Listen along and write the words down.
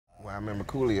I remember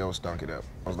Coolio stunk it up.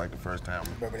 It was like the first time.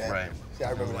 Remember that? Right. Yeah,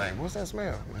 I remember like, what's that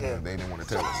smell? Yeah. They didn't want to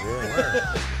tell us.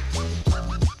 Yeah,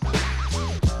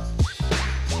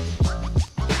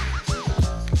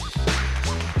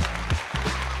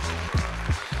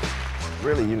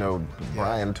 really, you know,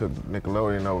 Brian took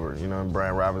Nickelodeon over, you know, and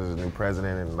Brian Roberts is the new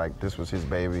president, and like this was his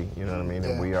baby, you know what I mean?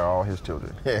 And we are all his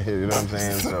children, you know what I'm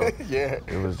saying? So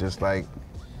it was just like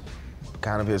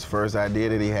kind of his first idea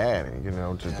that he had, you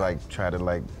know, just like try to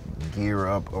like gear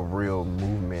up a real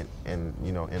movement and,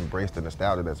 you know, embrace the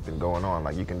nostalgia that's been going on.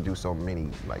 Like you can do so many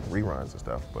like reruns and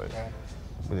stuff, but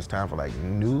when it's time for like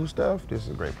new stuff, this is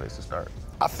a great place to start.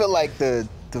 I feel like the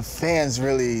fans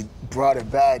really brought it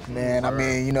back, man. I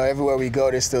mean, you know, everywhere we go,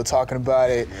 they're still talking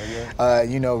about it.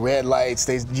 You know, red lights,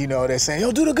 they say,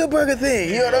 yo, do the Good Burger thing.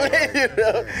 You know what I mean? You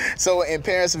know? So, and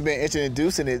parents have been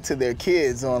introducing it to their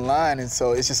kids online, and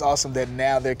so it's just awesome that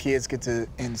now their kids get to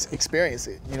experience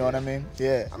it. You know what I mean?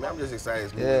 Yeah. I mean, I'm just excited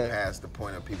it's moving past the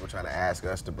point of people trying to ask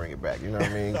us to bring it back. You know what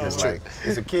I mean? Because like,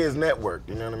 it's a kids network.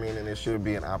 You know what I mean? And it should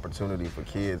be an opportunity for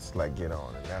kids to like get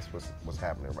on, and that's what's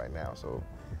happening right now. So.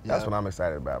 That's what I'm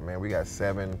excited about, man. We got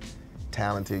 7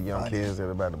 talented young kids that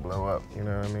are about to blow up, you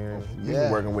know what I mean? We've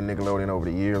been working with Nickelodeon over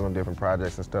the years on different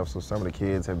projects and stuff, so some of the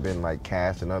kids have been like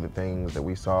cast in other things that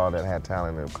we saw that had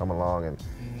talent and have come along, and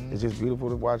it's just beautiful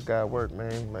to watch God work,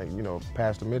 man. Like, you know,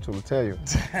 Pastor Mitchell will tell you.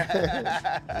 It's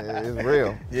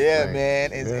real. Yeah, like,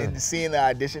 man, and seeing the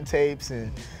audition tapes,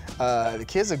 and the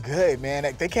kids are good,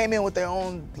 man. They came in with their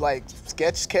own like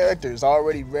sketch characters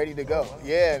already ready to go.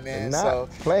 Yeah, man.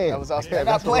 Not playing. That was awesome. They're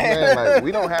not playing. Like,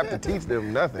 we don't have to teach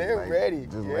them nothing. They're like, ready.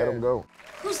 Just let them go.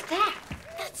 Who's that?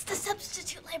 That's the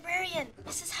substitute librarian,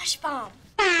 Mrs. Hushbaum.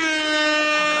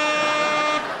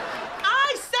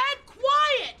 I said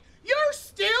quiet! You're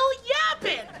still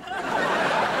yapping!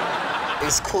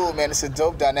 It's cool, man. It's a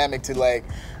dope dynamic to like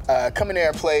come in there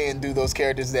and play and do those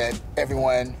characters that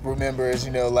everyone remembers,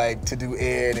 you know, like to do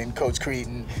Ed and Coach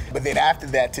Cretin, but then after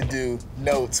that to do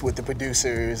notes with the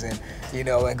producers and, you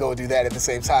know, and go do that at the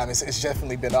same time. It's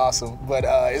definitely been awesome. But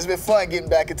it's been fun getting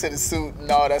back into the suit and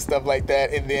all that stuff like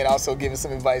that, and then also giving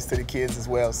some advice to the kids as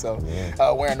well. So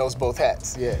wearing those both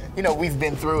hats. Yeah. You know, we've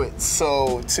been through it,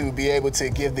 so to be able to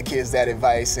give the kids that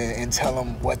advice and tell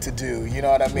them what to do, you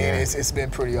know what I mean? It's been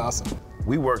pretty awesome.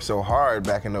 We worked so hard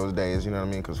back in those days, you know what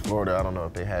I mean? Because Florida, I don't know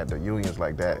if they had the unions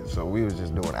like that. So we was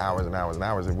just doing hours and hours and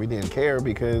hours, and we didn't care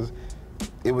because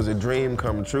it was a dream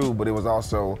come true, but it was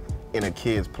also in a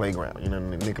kid's playground. You know,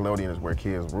 Nickelodeon is where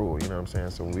kids rule, you know what I'm saying?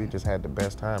 So we just had the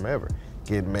best time ever.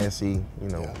 Get messy, you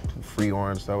know, free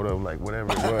orange soda, like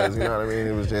whatever it was, you know what I mean?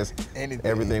 It was just,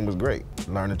 everything was great.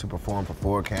 Learning to perform for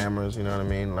 4 cameras, you know what I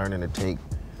mean? Learning to take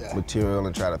material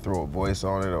and try to throw a voice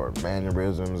on it or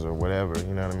mannerisms or whatever,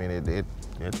 you know what I mean?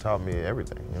 It taught me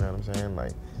everything, you know what I'm saying?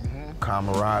 Like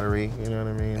camaraderie, you know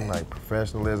what I mean? Like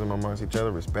professionalism amongst each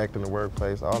other, respecting the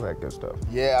workplace, all that good stuff.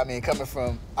 Yeah, I mean,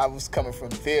 I was coming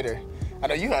from theater. I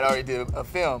know you had already did a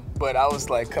film, but I was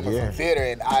like coming from theater,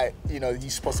 and you know, you're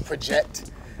supposed to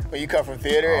project when you come from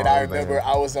theater, and I remember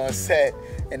I was on set,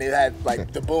 and it had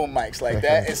like the boom mics like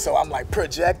that, and so I'm like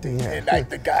projecting, and like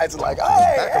the guys are like,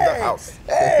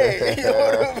 hey, you know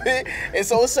what I mean? And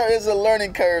so it's a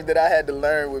learning curve that I had to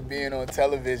learn with being on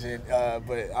television,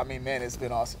 but I mean, man, it's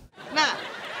been awesome. Now,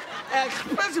 as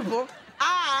principal,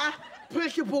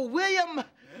 Principal William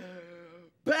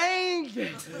Baines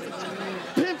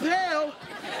Pimpel,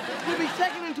 will be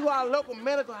taken into our local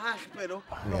medical hospital.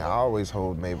 Yeah, I always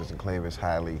hold Mavis and Clavis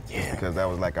highly because that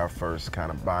was like our first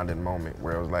kind of bonding moment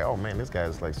where it was like, oh man, this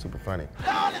guy's like super funny.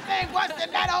 The only thing worse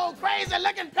than that old crazy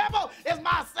looking pebble is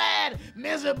my sad,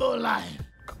 miserable life.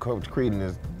 Coach Cretin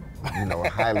is, you know,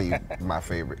 highly my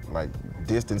favorite. Like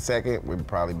distant second would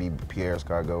probably be Pierre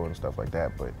Escargot and stuff like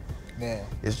that, but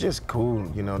it's just cool,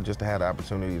 you know, just to have the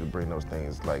opportunity to bring those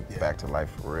things like back to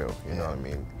life for real, you know what I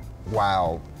mean?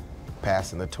 While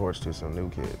passing the torch to some new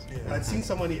kids. I'd seen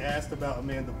somebody asked about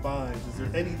Amanda Bynes. Is there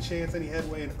any chance, any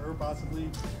headway in her possibly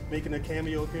making a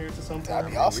cameo appearance at some point? That'd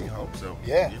be awesome. We hope so.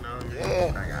 Yeah. You know what I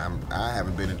mean? Like, I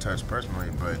haven't been in touch personally,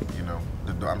 but you know,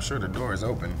 I'm sure the door is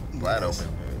open, wide open.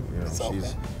 You know,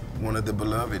 she's one of the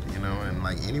beloved, you know, and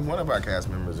like any one of our cast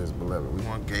members is beloved. We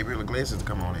want Gabriel Iglesias to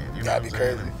come on in. You know That'd be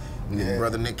crazy.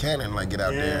 Brother Nick Cannon, like, get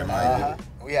out there and like.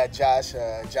 We had Josh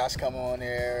come on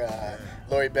there.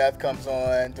 Lori Beth comes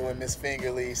on doing Miss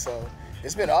Fingerly. So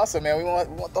it's been awesome, man. We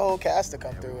want the whole cast to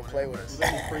come through and play with us. Was there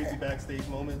any crazy backstage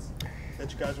moments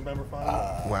that you guys remember finding?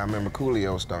 Well, I remember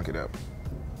Coolio stunk it up.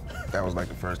 That was like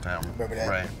the first time. Remember that?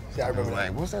 Right. Yeah, I remember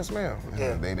like, what's that smell?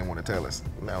 They didn't want to tell us.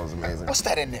 That was amazing. What's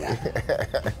that in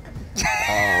there?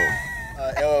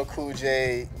 LL Cool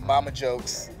J, Mama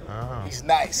Jokes. He's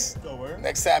nice.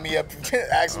 Next time he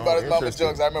asks about his mama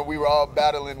jokes, I remember we were all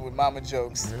battling with mama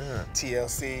jokes. Yeah.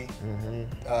 TLC,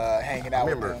 hanging out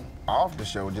with them. Off the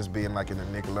show, just being like in the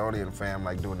Nickelodeon fam,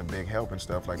 like doing the Big Help and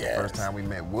stuff. Like the first time we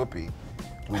met Whoopi,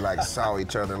 we like saw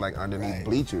each other like underneath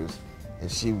bleachers,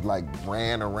 and she like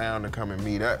ran around to come and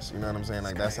meet us. You know what I'm saying?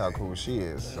 Like that's how cool she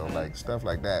is. So like stuff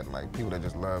like that, like people that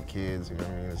just love kids. You know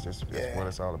what I mean? It's just it's what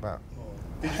it's all about.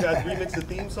 Did you guys remix the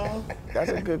theme song?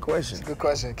 That's a good question. Good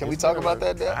question. Can we talk about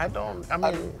that, Dad?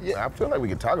 I feel like we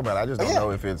could talk about it. I just don't know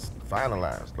if it's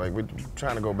finalized. Like, we're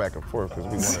trying to go back and forth because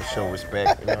we want to show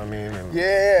respect, you know what I mean?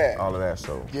 And all of that,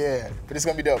 so. Yeah, but it's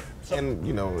going to be dope. And,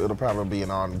 you know, it'll probably be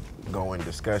an ongoing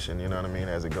discussion, you know what I mean,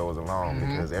 as it goes along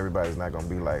because everybody's not going to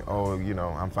be like, oh, you know,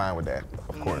 I'm fine with that.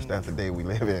 Of course, that's the day we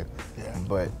live in. Yeah.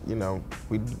 But, you know,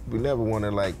 we never want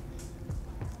to, like,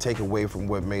 take away from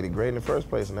what made it great in the first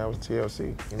place, and that was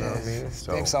TLC. You know what I mean?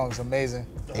 So theme song is amazing.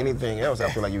 Anything else, I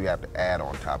feel like you have to add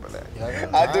on top of that. Yeah.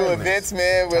 I do events,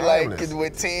 man,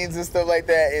 with teens and stuff like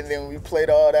that, and then we played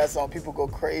all that song. People go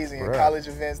crazy in college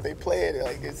events. They play it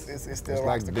like it's still it's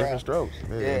like different strokes.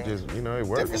 It just it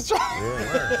works. Different strokes.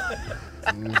 Yeah,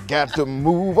 it works. Got to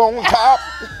move on top.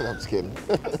 I'm just kidding.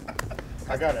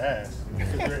 I gotta ask,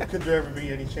 could there ever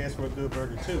be any chance for a Good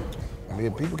Burger 2? I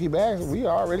mean, people keep asking. We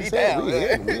already said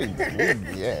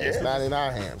it's not in our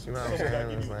hands. You know what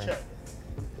I'm saying?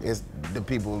 It's the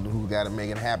people who got to make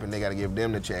it happen. They got to give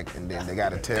them the check, and then they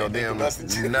got to tell them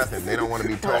nothing. They don't want to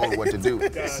be told what to do.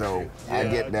 So I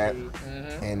get that,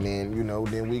 and then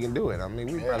then we can do it. I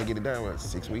mean, we probably get it done in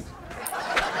 6 weeks.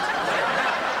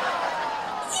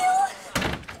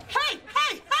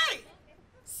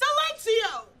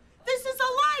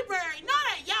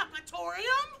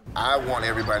 I want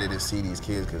everybody to see these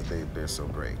kids because they're so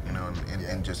great, you know,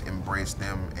 and just embrace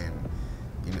them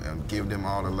and give them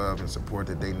all the love and support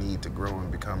that they need to grow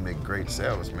and become their great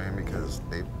selves, man, because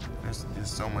there's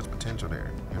so much potential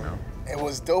there, you know. And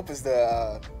what's dope is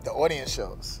the audience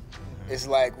shows. It's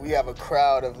like we have a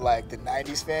crowd of like the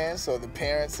 90s fans, so the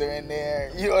parents are in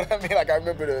there, you know what I mean? Like I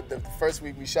remember the first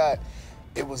week we shot,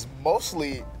 it was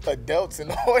mostly adults in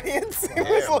the audience.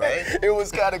 It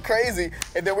was kind of crazy.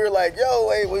 And then we were like, yo,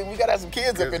 wait, we gotta have some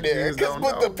kids up in there.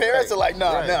 But the parents are like,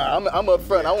 nah, I'm up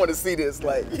front. I want to see this.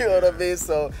 Like, you know what I mean?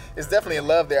 So it's definitely a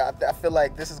love there. I feel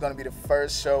like this is gonna be the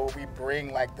first show where we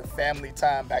bring like the family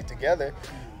time back together,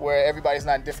 where everybody's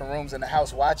not in different rooms in the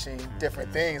house watching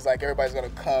different things. Like everybody's gonna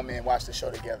come and watch the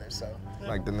show together. So.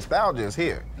 Like the nostalgia is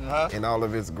here in all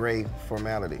of its gray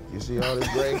formality. You see all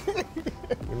this gray?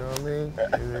 You know what I mean?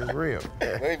 It's real.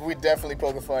 We definitely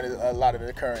poking fun at a lot of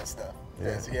the current stuff.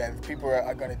 People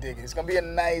are gonna dig it. It's gonna be a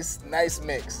nice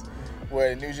mix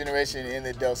where the new generation and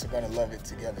the adults are gonna love it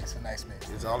together. It's a nice mix.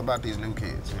 It's all about these new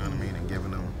kids, you know what I mean? And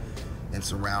giving them and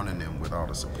surrounding them with all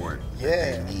the support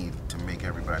that they need to make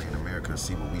everybody in America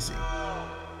see what we see.